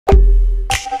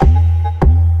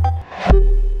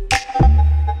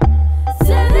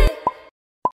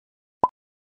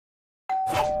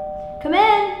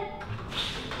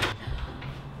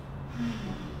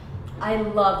I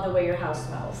love the way your house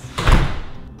smells.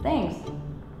 Thanks.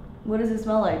 What does it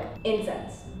smell like?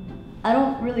 Incense. I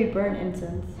don't really burn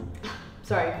incense.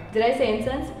 Sorry, did I say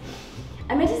incense?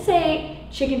 I meant to say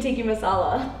chicken tikka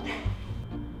masala.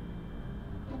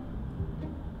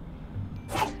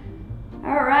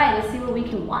 Alright, let's see what we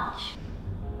can watch.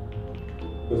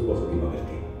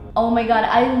 Oh my god,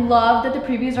 I love that the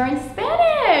previews are in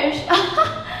Spanish!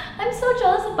 I'm so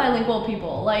jealous of bilingual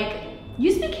people. Like,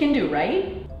 you speak Hindu,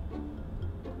 right?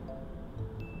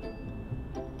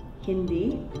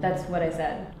 Hindi? That's what I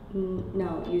said.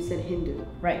 No, you said Hindu.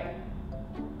 Right.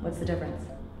 What's the difference?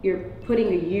 You're putting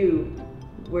a U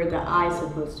where the I's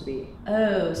supposed to be.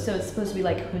 Oh, so it's supposed to be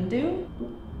like Hindu?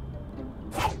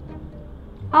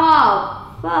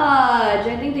 Oh, fudge.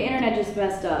 I think the internet just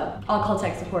messed up. I'll call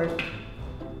tech support.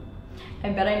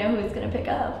 I bet I know who it's gonna pick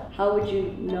up. How would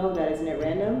you know that? Isn't it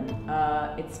random?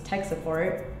 It's tech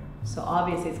support. So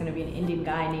obviously it's gonna be an Indian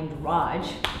guy named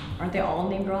Raj. Aren't they all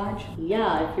named Raj?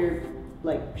 Yeah, if you're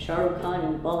like Shah Rukh Khan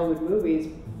in Bollywood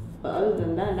movies. But other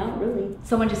than that, not really.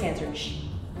 Someone just answered. Shh.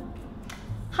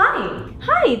 Hi.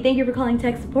 Hi, thank you for calling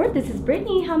tech support. This is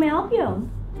Brittany. How may I help you?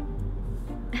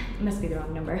 Must be the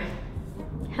wrong number.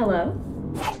 Hello?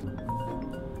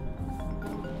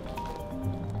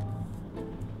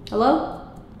 Hello?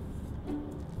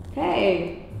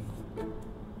 Hey.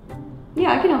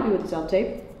 Yeah, I can help you with the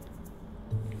self-tape.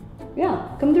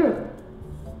 Yeah, come through.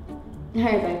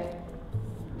 Alright,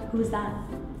 bye. Who was that?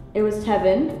 It was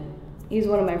Tevin. He's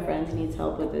one of my friends. He needs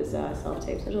help with his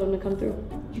self-tapes. I told him to come through.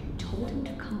 You told him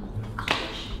to come. Oh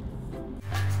gosh.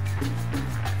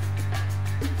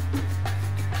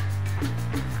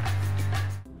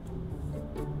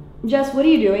 Jess, what are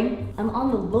you doing? I'm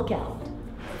on the lookout.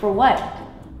 For what?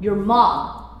 Your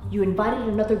mom. You invited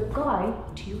another guy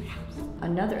to your house.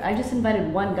 Another? I just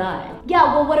invited one guy.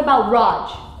 Yeah, well, what about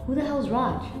Raj? Who the hell is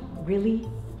Raj? Really?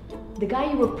 The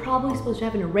guy you were probably supposed to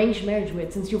have an arranged marriage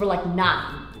with since you were like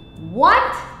 9.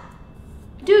 What?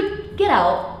 Dude, get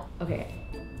out. Okay,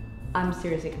 I'm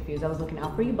seriously confused. I was looking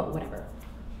out for you, but whatever.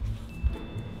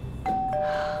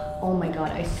 Oh my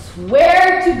god, I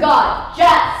swear to God,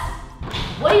 Jess!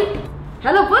 What are you?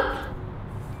 Hello, Put.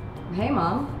 Hey,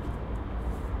 Mom.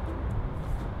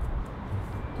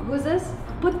 Who's this?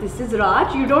 But this is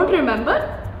Raj. You don't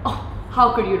remember? Oh,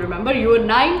 how could you remember? You were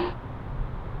 9.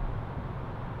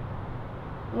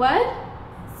 What?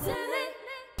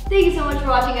 Thank you so much for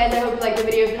watching, guys. I hope you liked the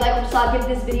video. If you liked what you saw, give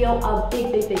this video a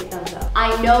big thumbs up.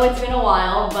 I know it's been a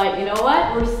while, but you know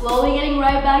what? We're slowly getting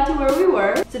right back to where we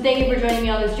were. So thank you for joining me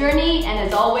on this journey. And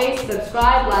as always,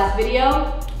 subscribe, last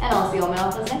video, and I'll see you all my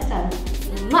outfits next time.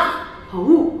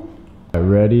 Mwah!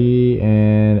 Ready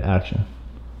and action.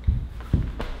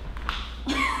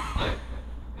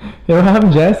 Hey, what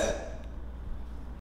happened, Jess?